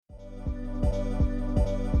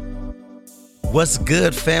What's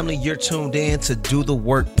good, family? You're tuned in to Do the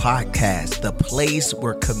Work podcast, the place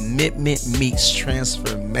where commitment meets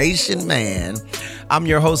transformation, man. I'm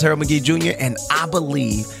your host, Harold McGee Jr., and I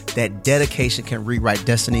believe that dedication can rewrite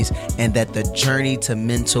destinies and that the journey to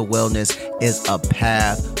mental wellness is a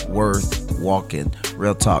path worth walking.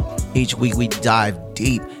 Real talk. Each week we dive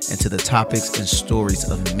deep into the topics and stories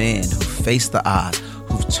of men who face the odds,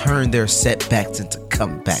 who've turned their setbacks into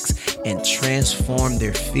comebacks and transformed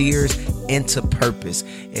their fears into purpose.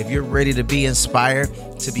 If you're ready to be inspired,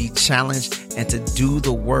 to be challenged, and to do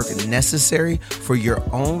the work necessary for your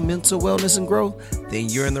own mental wellness and growth, then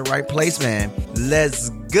you're in the right place, man. Let's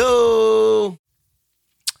go.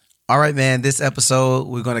 All right, man. This episode,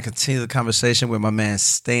 we're going to continue the conversation with my man,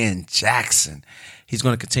 Stan Jackson. He's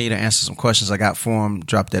going to continue to answer some questions I got for him,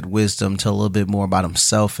 drop that wisdom, tell a little bit more about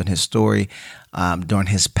himself and his story during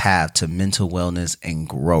his path to mental wellness and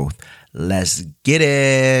growth. Let's get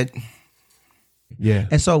it. Yeah.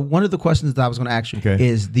 And so one of the questions that I was going to ask you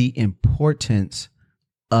is the importance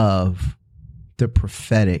of the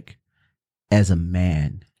prophetic as a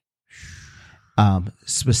man,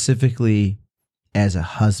 specifically as a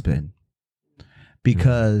husband,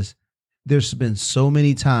 because there's been so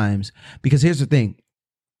many times, because here's the thing,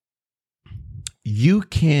 you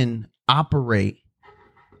can operate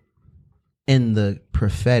in the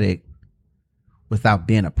prophetic without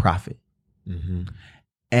being a prophet. Mm-hmm.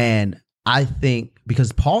 And I think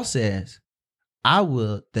because Paul says, I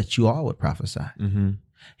would that you all would prophesy. Mm-hmm.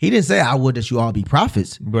 He didn't say I would that you all be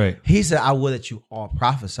prophets. Right. He said I would that you all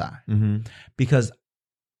prophesy. Mm-hmm. Because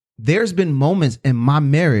there's been moments in my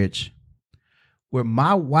marriage where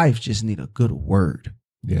my wife just need a good word.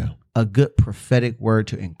 Yeah. A good prophetic word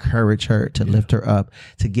to encourage her, to lift her up,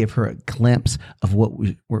 to give her a glimpse of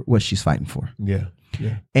what she's fighting for. Yeah.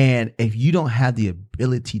 Yeah. And if you don't have the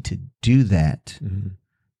ability to do that,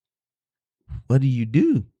 what do you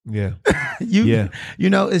do? Yeah. You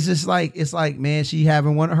know, it's just like, man, she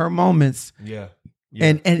having one of her moments. Yeah.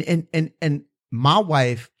 And my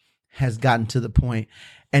wife has gotten to the point,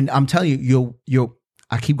 and I'm telling you,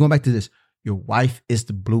 I keep going back to this. Your wife is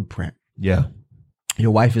the blueprint. Yeah.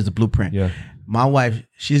 Your wife is the blueprint. Yeah. My wife,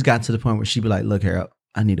 she's gotten to the point where she'd be like, look, Harold,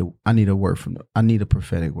 I need a word I need a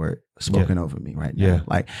prophetic word spoken over me right now. Yeah.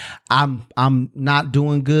 Like I'm not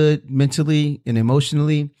doing good mentally and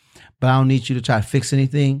emotionally, but I don't need you to try to fix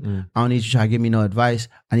anything. I don't need you to try to give me no advice.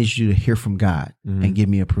 I need you to hear from God and give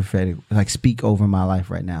me a prophetic, like speak over my life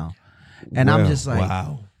right now. And I'm just like,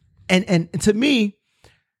 wow. And to me,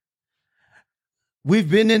 we've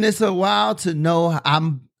been in this a while to know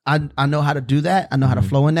I know how to do that. I know how to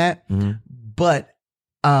flow in that. But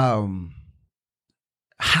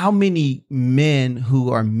how many men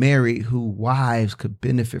who are married, who wives could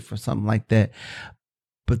benefit from something like that,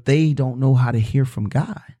 but they don't know how to hear from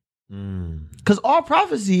God? Because all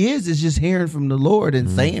prophecy is just hearing from the Lord and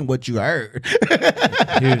saying what you heard.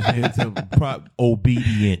 here's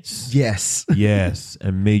obedience. Yes,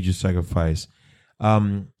 and major sacrifice.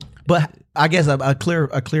 But I guess a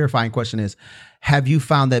clarifying question is: have you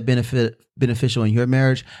found that beneficial in your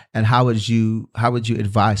marriage, and how would you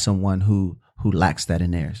advise someone who lacks that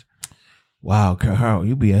in theirs? Wow, Carl,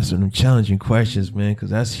 you be asking them challenging questions, man,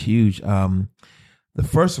 because that's huge. The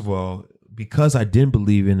first of all, because I didn't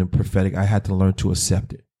believe in the prophetic, I had to learn to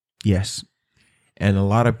accept it. Yes. And a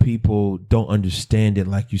lot of people don't understand it.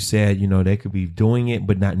 Like you said, they could be doing it,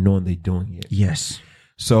 but not knowing they're doing it. Yes.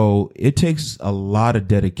 So it takes a lot of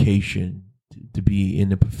dedication to be in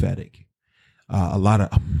the prophetic. A lot of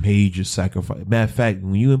major sacrifice. Matter of fact,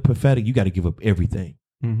 when you're in prophetic, you got to give up everything.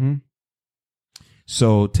 Mm-hmm.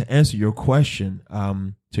 So to answer your question,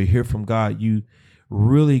 to hear from God, you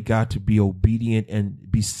really got to be obedient and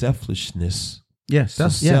be selflessness. Yes,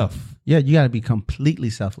 that's self. Yeah, you got to be completely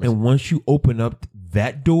selfless. And once you open up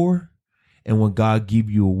that door, and when God gives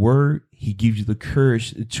you a word, He gives you the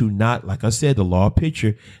courage to not, like I said, the law of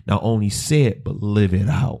picture, not only say it, but live it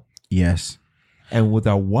out. Yes. And with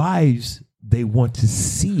our wives, they want to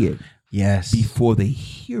see it. Yes. Before they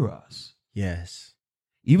hear us. Yes.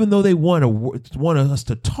 Even though they want us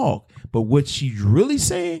to talk, but what she's really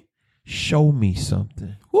saying, show me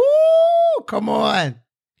something. Woo! Come on.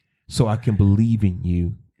 So I can believe in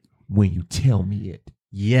you when you tell me it.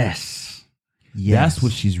 Yes. That's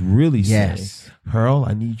what she's really saying. Yes. Pearl,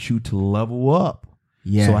 I need you to level up.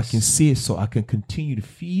 Yes. So I can see it, so I can continue to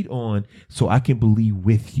feed on, so I can believe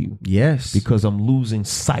with you. Yes. Because I'm losing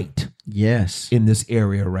sight. Yes. In this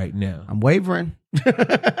area right now. I'm wavering.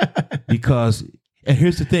 Because, and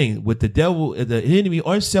here's the thing, with the devil, the enemy,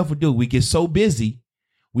 or self will do, we get so busy,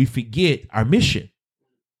 we forget our mission.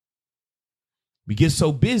 We get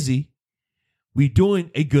so busy, we doing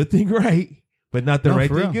a good thing right, but not the right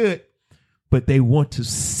thing. Good. But they want to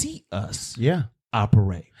see us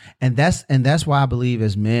operate. And that's why I believe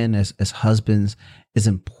as men, as husbands, it's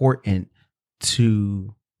important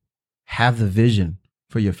to have the vision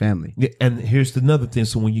for your family. And here's another thing.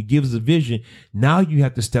 So when you give us a vision, now you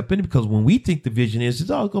have to step in it, because when we think the vision is, it's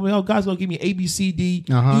all going to be, God's going to give me A, B, C, D,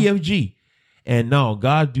 E, F, G. And no,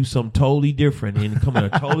 God do something totally different and come in a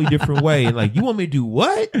totally different way. And like, you want me to do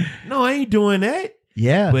what? No, I ain't doing that.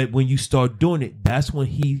 Yeah. But when you start doing it, that's when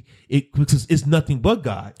because it's nothing but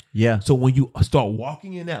God. Yeah. So when you start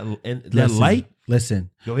walking in that light. Listen.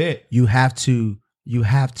 Go ahead. You have to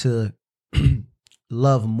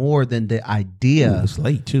love more than the idea. Ooh, it's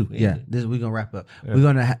late too. Yeah. We're going to wrap up.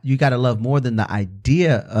 Yeah. You got to love more than the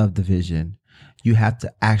idea of the vision. You have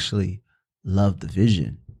to actually love the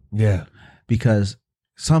vision. Yeah. Because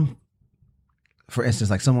for instance,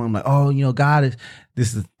 like someone like, oh, God is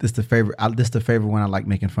this the favorite. This is the favorite one I like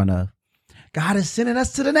making fun of. God is sending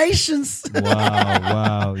us to the nations.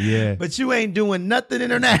 Wow, yeah. But you ain't doing nothing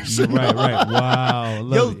international. Right. Wow.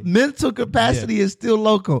 Your mental capacity is still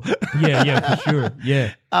local. Yeah, for sure.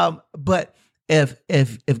 Yeah. But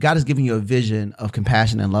if God is giving you a vision of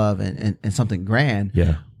compassion and love and something grand,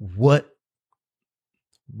 what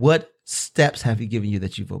steps have He given you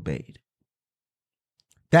that you've obeyed?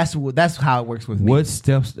 That's how it works with me. What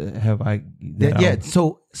steps have I?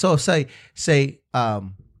 So say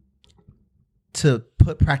to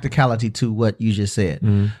put practicality to what you just said.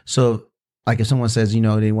 Mm-hmm. So like if someone says,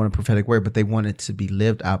 they want a prophetic word, but they want it to be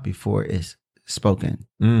lived out before it's spoken,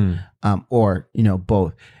 or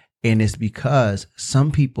both, and it's because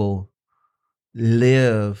some people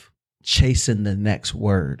live chasing the next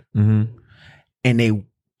word, and they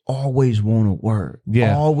always want a word.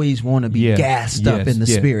 Yeah. Always want to be gassed up in the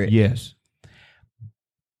spirit. Yes.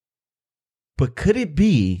 But could it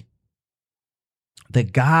be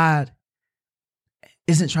that God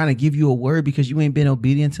isn't trying to give you a word because you ain't been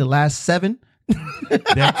obedient to the last 7?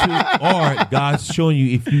 That too. Or God's showing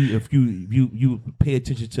you if you pay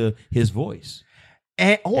attention to His voice.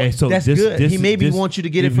 And so that's good. He maybe wants you to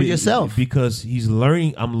get it for yourself, because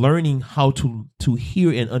I'm learning how to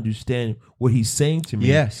hear and understand what He's saying to me.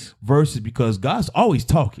 Yes. Versus because God's always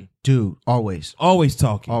talking. Dude, always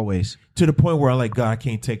talking. Always. To the point where I'm like, God, I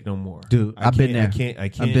can't take no more. Dude, I've been there. I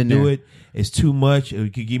can't do it. It's too much. You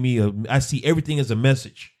could give me I see everything as a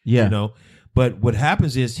message. Yeah. But what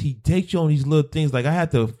happens is He takes you on these little things. Like I had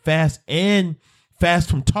to fast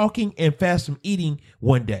from talking and fast from eating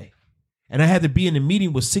one day. And I had to be in a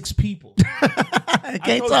meeting with 6 people. I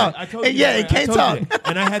can't talk. It can't talk.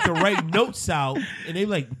 And I had to write notes out. And they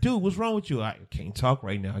like, dude, what's wrong with you? I can't talk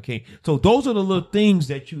right now. I can't. So those are the little things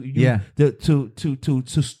that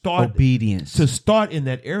to start obedience, to start in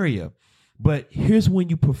that area. But here's when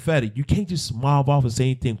you prophetic. You can't just mob off and say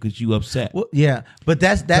anything because you upset. Well, yeah, but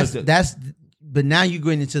that's but now you're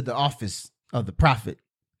going into the office of the prophet.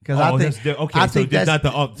 Because I think that's not the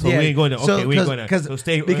office. So we ain't going to. Okay, we ain't going to. So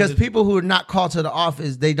stay because people who are not called to the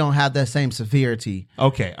office, they don't have that same severity.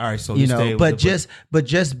 Okay, all right. So but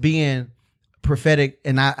just being prophetic,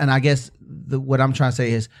 and I guess what I'm trying to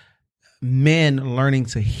say is men learning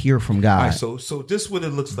to hear from God. All right, so this is what it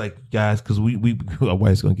looks like, guys. Because our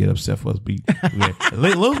wife's gonna get upset for us.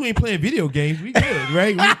 As long as we ain't playing video games, we good,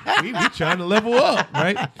 right? We trying to level up,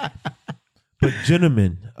 right? But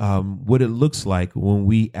gentlemen, what it looks like when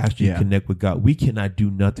we actually connect with God, we cannot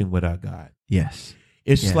do nothing without God. Yes.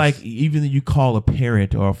 It's like even you call a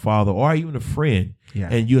parent or a father or even a friend,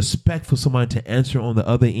 and you expect for somebody to answer on the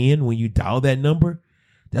other end when you dial that number.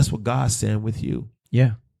 That's what God's saying with you.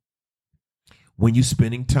 Yeah. When you're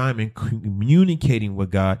spending time and communicating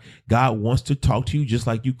with God, God wants to talk to you just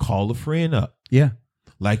like you call a friend up. Yeah.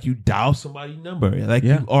 Like you dial somebody's number, like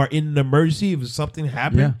you are in an emergency. If something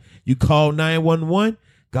happened, you call 911.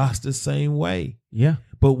 God's the same way. Yeah.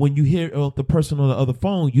 But when you hear the person on the other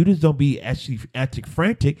phone, you just don't be actually acting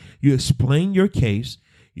frantic. You explain your case.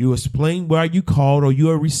 You explain why you called or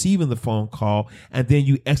you are receiving the phone call, and then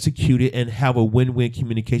you execute it and have a win-win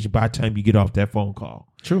communication by the time you get off that phone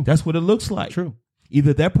call. True. That's what it looks like. True.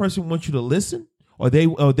 Either that person wants you to listen, or they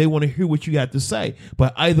want to hear what you got to say.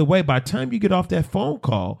 But either way, by the time you get off that phone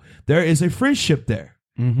call, there is a friendship there.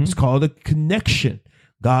 Mm-hmm. It's called a connection.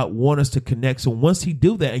 God wants us to connect. So once He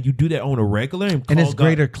do that, and you do that on a regular, and it's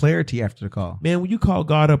greater clarity after the call. Man, when you call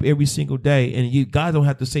God up every single day, and God don't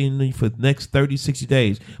have to say anything for the next 30, 60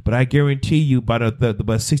 days, but I guarantee you by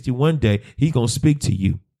the 61 day, He's going to speak to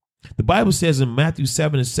you. The Bible says in Matthew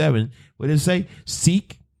 7:7, what does it say?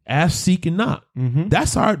 Seek, ask, seek, and knock. Mm-hmm.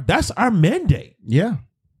 That's our mandate. Yeah.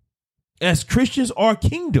 As Christians, our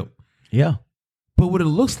kingdom. Yeah. But what it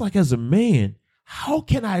looks like as a man, how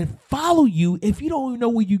can I follow you if you don't even know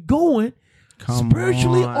where you're going?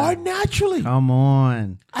 Spiritually or naturally. Come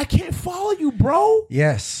on. I can't follow you, bro.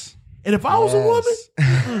 Yes. And if I was a woman,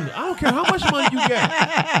 I don't care how much money you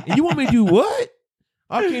got. And you want me to do what?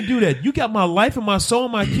 I can't do that. You got my life and my soul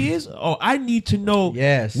and my kids. Oh, I need to know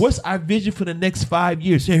what's our vision for the next 5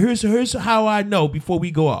 years. So here's how I know before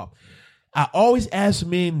we go off. I always ask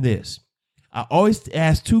men this. I always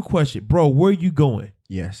ask 2 questions. Bro, where are you going?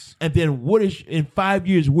 Yes. And then what is in 5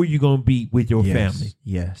 years, where you going to be with your family?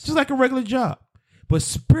 Yes. Just like a regular job. But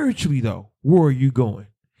spiritually, though, where are you going?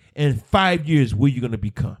 And in 5 years, where you going to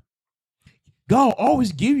become? God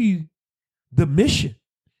always give you the mission.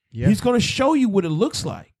 Yeah. He's going to show you what it looks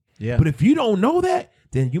like. Yeah. But if you don't know that,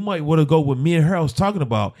 then you might want to go with me and Harold was talking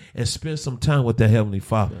about and spend some time with the Heavenly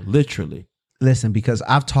Father, literally. Listen, because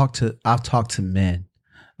I've talked to men.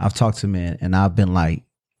 I've talked to men and I've been like,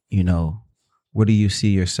 where do you see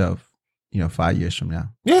yourself, 5 years from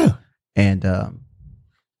now? Yeah. And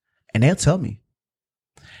they'll tell me.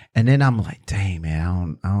 And then I'm like, dang,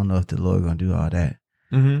 man, I don't know if the Lord going to do all that.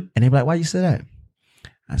 Mm-hmm. And they're like, why you say that?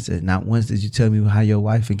 I said, not once did you tell me how your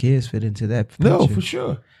wife and kids fit into that picture. No, for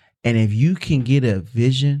sure. And if you can get a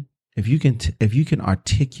vision, if you can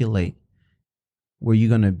articulate where you're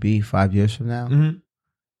going to be 5 years from now, mm-hmm.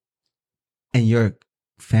 and your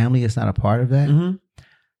family is not a part of that, mm-hmm.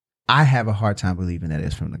 I have a hard time believing that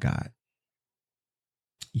it's from the God.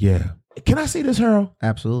 Yeah. Can I say this, Harold?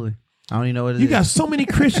 Absolutely. I don't even know what it is. You got so many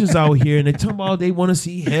Christians out here and they talk about they want to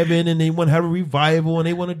see heaven and they want to have a revival and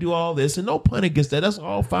they want to do all this. And no pun against that. That's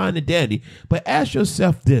all fine and dandy. But ask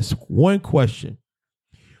yourself this one question.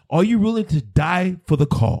 Are you willing to die for the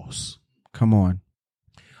cause? Come on.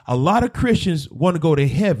 A lot of Christians want to go to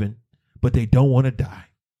heaven, but they don't want to die.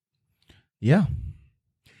 Yeah.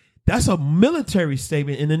 That's a military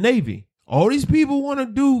statement in the Navy. All these people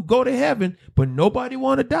want to go to heaven, but nobody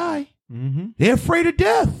want to die. Mm-hmm. They're afraid of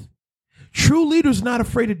death. True leaders not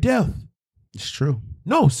afraid of death. It's true.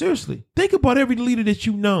 No, seriously. Think about every leader that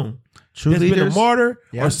you've known. True leaders, been a martyr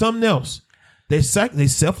or something else. They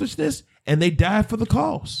selfishness and they die for the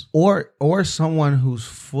cause. Or someone who's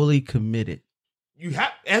fully committed. You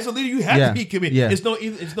have, as a leader, you have to be committed. Yeah. It's no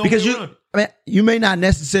because you may not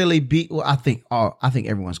necessarily be. Well, I think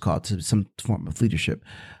everyone's called to some form of leadership,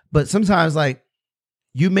 but sometimes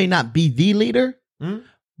you may not be the leader,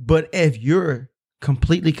 but if you're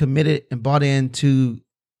completely committed and bought into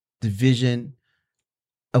the vision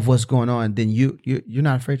of what's going on, then you're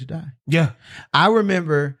not afraid to die. Yeah, I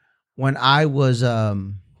remember when I was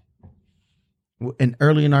early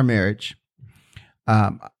in our marriage,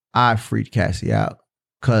 I freaked Cassie out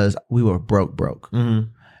because we were broke, mm-hmm.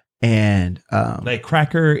 and like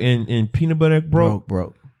cracker and peanut butter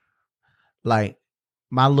broke. Like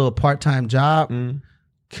my little part-time job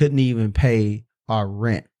couldn't even pay our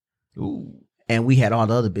rent. Ooh. And we had all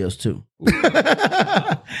the other bills too.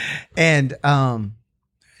 And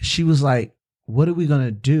she was like, what are we going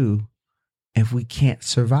to do if we can't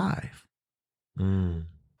survive? I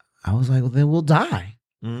was like, well, then we'll die.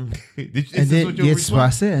 And then that's what I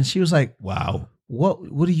said. And she was like, wow.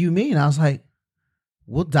 What do you mean? I was like,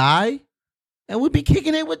 we'll die and we'll be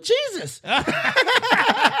kicking it with Jesus.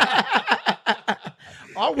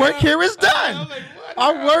 Our work here is done.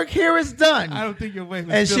 Our work here is done. I don't think your wife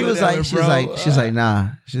was. And she was like, she's like, nah.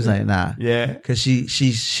 She's like, nah. Yeah. Because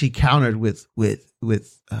she countered with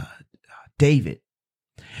David.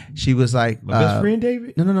 She was like, my best friend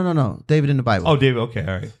David. No. David in the Bible. Oh, David. Okay,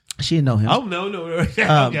 all right. She didn't know him. Oh no. She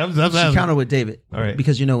countered with David. All right.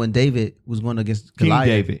 Because when David was going against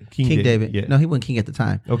Goliath, King David. Yeah. No, he wasn't king at the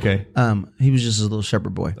time. Okay. He was just a little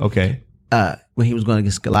shepherd boy. Okay. When he was going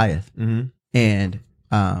against Goliath, and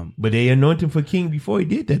but they anointed him for king before he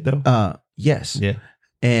did that though. Yes. Yeah.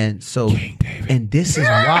 And so, King David. And this is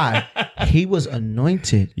why he was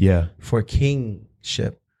anointed. Yeah. For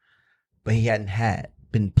kingship, but he hadn't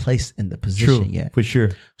been placed in the position yet. For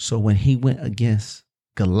sure. So when he went against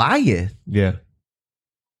Goliath,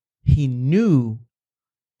 he knew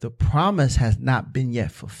the promise has not been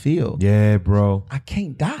yet fulfilled. Yeah, bro. I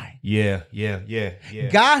can't die. Yeah.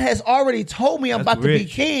 God has already told me I'm about to be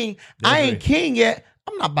king. I ain't king yet.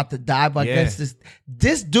 I'm not about to die, but against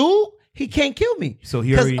this dude, he can't kill me. So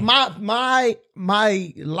he already my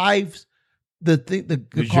life's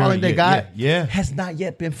the calling that God has not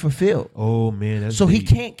yet been fulfilled. Oh man, that's so deep.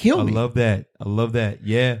 He can't kill me. I love that.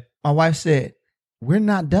 Yeah. My wife said, "We're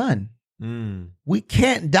not done. We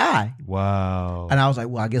can't die." Wow. And I was like,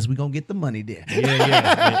 well, I guess we're going to get the money then.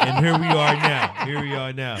 Yeah. And here we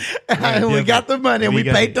are now. Right, we got the money and we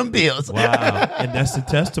paid them bills. Wow. And that's the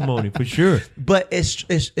testimony for sure. But it's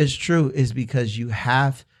true. It's because you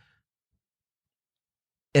have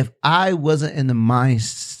if I wasn't in the mind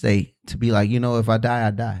state to be like, if I die,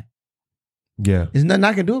 I die. Yeah. There's nothing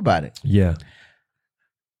I can do about it. Yeah.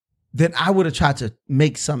 Then I would have tried to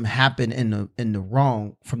make something happen from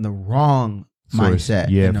the wrong mindset,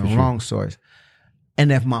 in the wrong source. And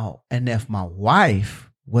if my wife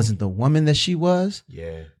wasn't the woman that she was,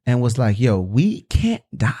 and was like, yo, we can't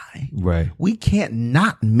die. Right. We can't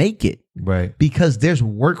not make it. Right. Because there's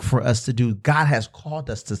work for us to do. God has called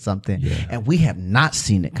us to something, and we have not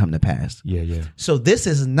seen it come to pass. Yeah, yeah. So this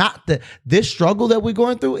is not this struggle that we're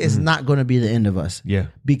going through is not going to be the end of us. Yeah.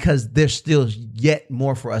 Because there's still yet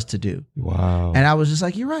more for us to do. Wow. And I was just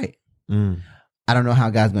like, you're right. I don't know how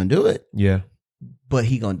God's going to do it. Yeah. But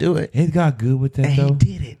he going to do it. Ain't God good with that, and though?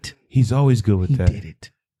 He did it. He's always good with that. He did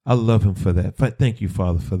it. I love him for that. Thank you,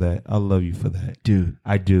 Father, for that. I love you for that. Dude.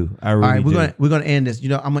 I do. I really do. All right, we're gonna end this.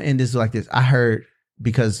 I'm gonna end this like this. I heard,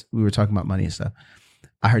 because we were talking about money and stuff,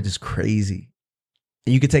 I heard this crazy.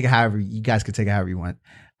 And you guys can take it however you want.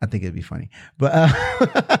 I think it'd be funny. But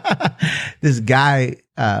this guy,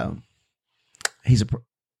 she's a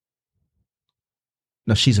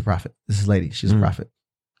prophet. This is a lady, she's a prophet.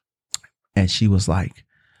 And she was like,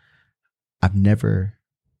 I've never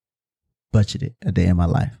budgeted a day in my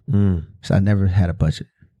life. So I never had a budget.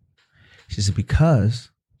 She said, because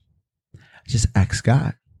I just asked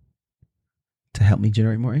God to help me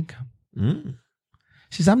generate more income.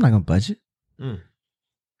 She said, I'm not going to budget.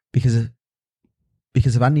 Because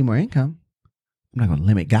if I need more income, I'm not going to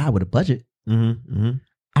limit God with a budget. I'm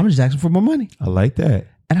just asking for more money. I like that.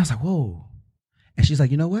 And I was like, whoa. And she's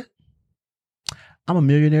like, you know what? I'm a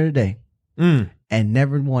millionaire today and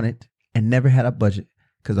never wanted and never had a budget.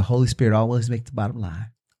 Because the Holy Spirit always makes the bottom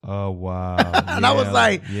line. Oh, wow. And I was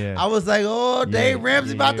like, oh, Dave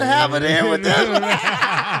Ramsey about to have it in with this.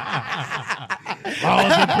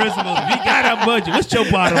 Laws and principles. We got a budget. What's your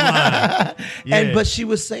bottom line? But she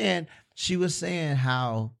was saying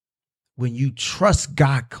how when you trust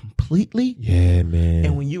God completely, man,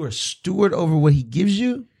 and when you're a steward over what he gives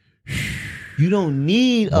you, you don't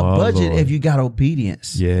need a budget if you got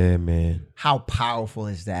obedience. Yeah, man. How powerful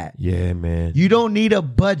is that? Yeah, man. You don't need a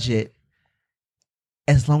budget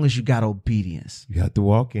as long as you got obedience. You have to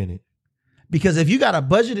walk in it. Because if you got a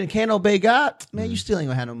budget and can't obey God, man, you still ain't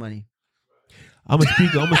gonna have no money. I'm gonna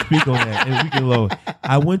speak on that. And we can load.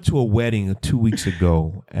 I went to a wedding 2 weeks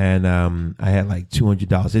ago, and I had like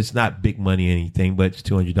 $200. It's not big money or anything, but it's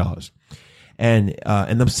 $200. And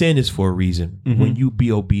I'm saying this for a reason. When you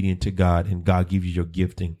be obedient to God and God gives you your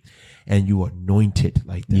gifting, and you are anointed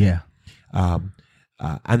like that. And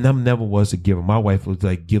I never was a giver. My wife was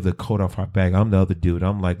like, give the coat off her back. I'm the other dude.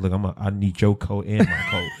 I'm like, look, I need your coat and my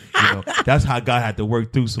coat. That's how God had to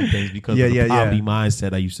work through some things because of the poverty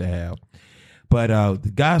mindset I used to have. But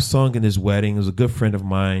the guy sung in his wedding. It was a good friend of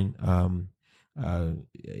mine.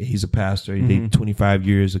 He's a pastor. They 25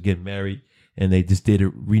 years of getting married, and they just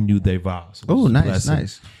renewed their vows. Oh,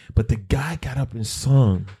 nice. But the guy got up and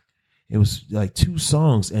sung. It was like 2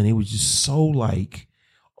 songs, and it was just so like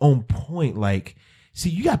on point. Like, see,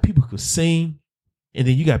 you got people who can sing, and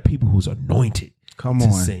then you got people who's anointed. Come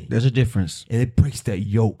on, sing. There's a difference, and it breaks that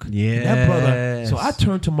yoke. Yeah, that brother. So I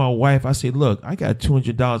turned to my wife. I said, "Look, I got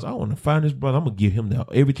 $200. I want to find this brother. I'm gonna give him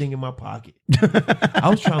everything in my pocket." I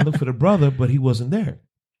was trying to look for the brother, but he wasn't there.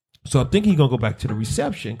 So I'm thinking he's gonna go back to the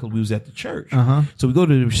reception because we was at the church. So we go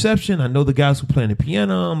to the reception. I know the guys who playing the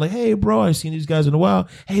piano. I'm like, "Hey, bro, I ain't seen these guys in a while.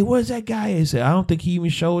 Hey, where's that guy?" He said, "I don't think he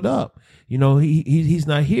even showed up. He's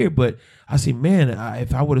not here." But I said, "Man,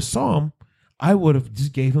 if I would have saw him, I would have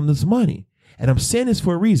just gave him this money." And I'm saying this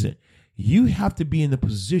for a reason. You have to be in the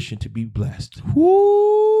position to be blessed.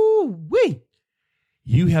 Woo-wee.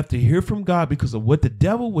 You have to hear from God, because of what the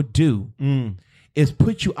devil would do is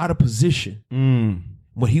put you out of position.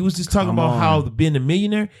 When he was just talking about how being a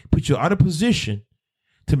millionaire put you out of position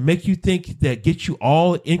to make you think that get you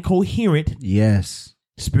all incoherent. Yes.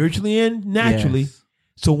 Spiritually and naturally. Yes.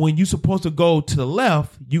 So when you're supposed to go to the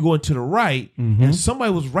left, you go into the right, and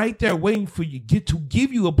somebody was right there waiting for you to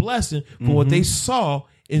give you a blessing for what they saw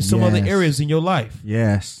in some other areas in your life.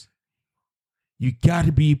 Yes. You got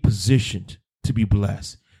to be positioned to be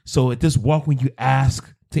blessed. So at this walk, when you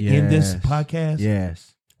ask to end this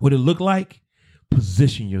podcast, what it look like?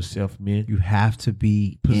 Position yourself, man. You have to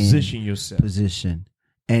be position yourself. Position.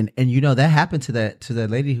 And that happened to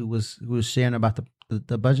that lady who was sharing about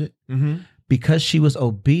the budget. Because she was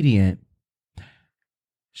obedient,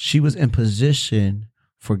 she was in position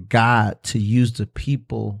for God to use the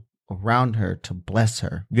people around her to bless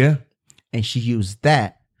her. Yeah. And she used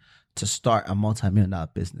that to start a multi-million-dollar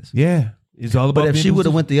business. Yeah. It's all about. But if she would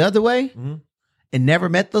have went the other way and never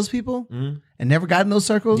met those people and never got in those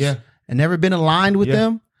circles and and never been aligned with Yeah.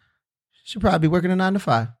 them, should probably be working a 9 to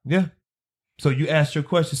 5. Yeah. So you asked your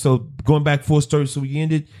question. So going back full story. So we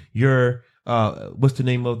ended your, what's the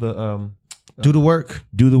name of the, Do the work.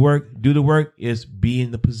 Do the work. Do the work is be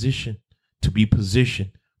in the position to be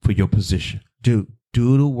positioned for your position. Do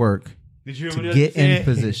the work Did you to get in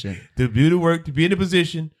position. To do the work, to be in the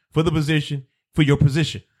position for the position for your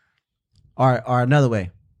position. Or another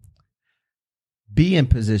way, be in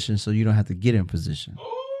position so you don't have to get in position.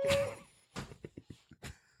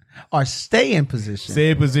 Or stay in position.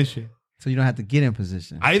 Stay in position. So you don't have to get in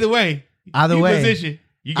position. Either way. Either be way. Position.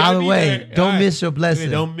 You gotta Either be way, there. don't All miss your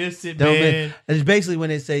blessing. Don't miss it, Don't man. It's basically when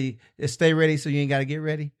they say, stay ready so you ain't got to get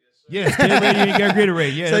ready. Yeah, stay ready. You ain't got to get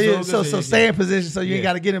ready. Yeah. So stay in position so you ain't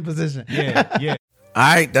got to get in position. Yeah. All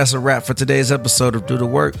right, that's a wrap for today's episode of Do the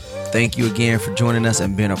Work. Thank you again for joining us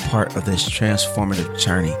and being a part of this transformative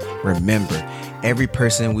journey. Remember, every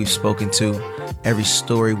person we've spoken to, every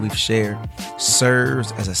story we've shared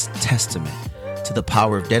serves as a testament to the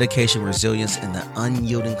power of dedication, resilience, and the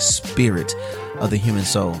unyielding spirit of the human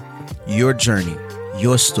soul. Your journey,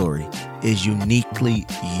 your story is uniquely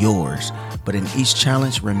yours. But in each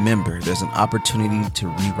challenge, remember, there's an opportunity to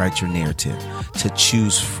rewrite your narrative, to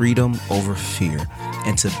choose freedom over fear,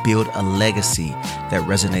 and to build a legacy that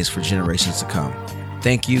resonates for generations to come.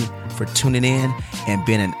 Thank you for tuning in and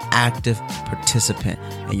being an active participant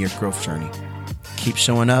in your growth journey. Keep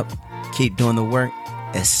showing up, keep doing the work,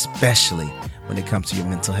 especially when it comes to your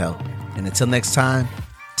mental health. And until next time,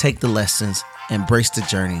 take the lessons, embrace the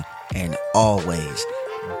journey, and always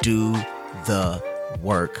do the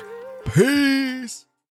work. Peace.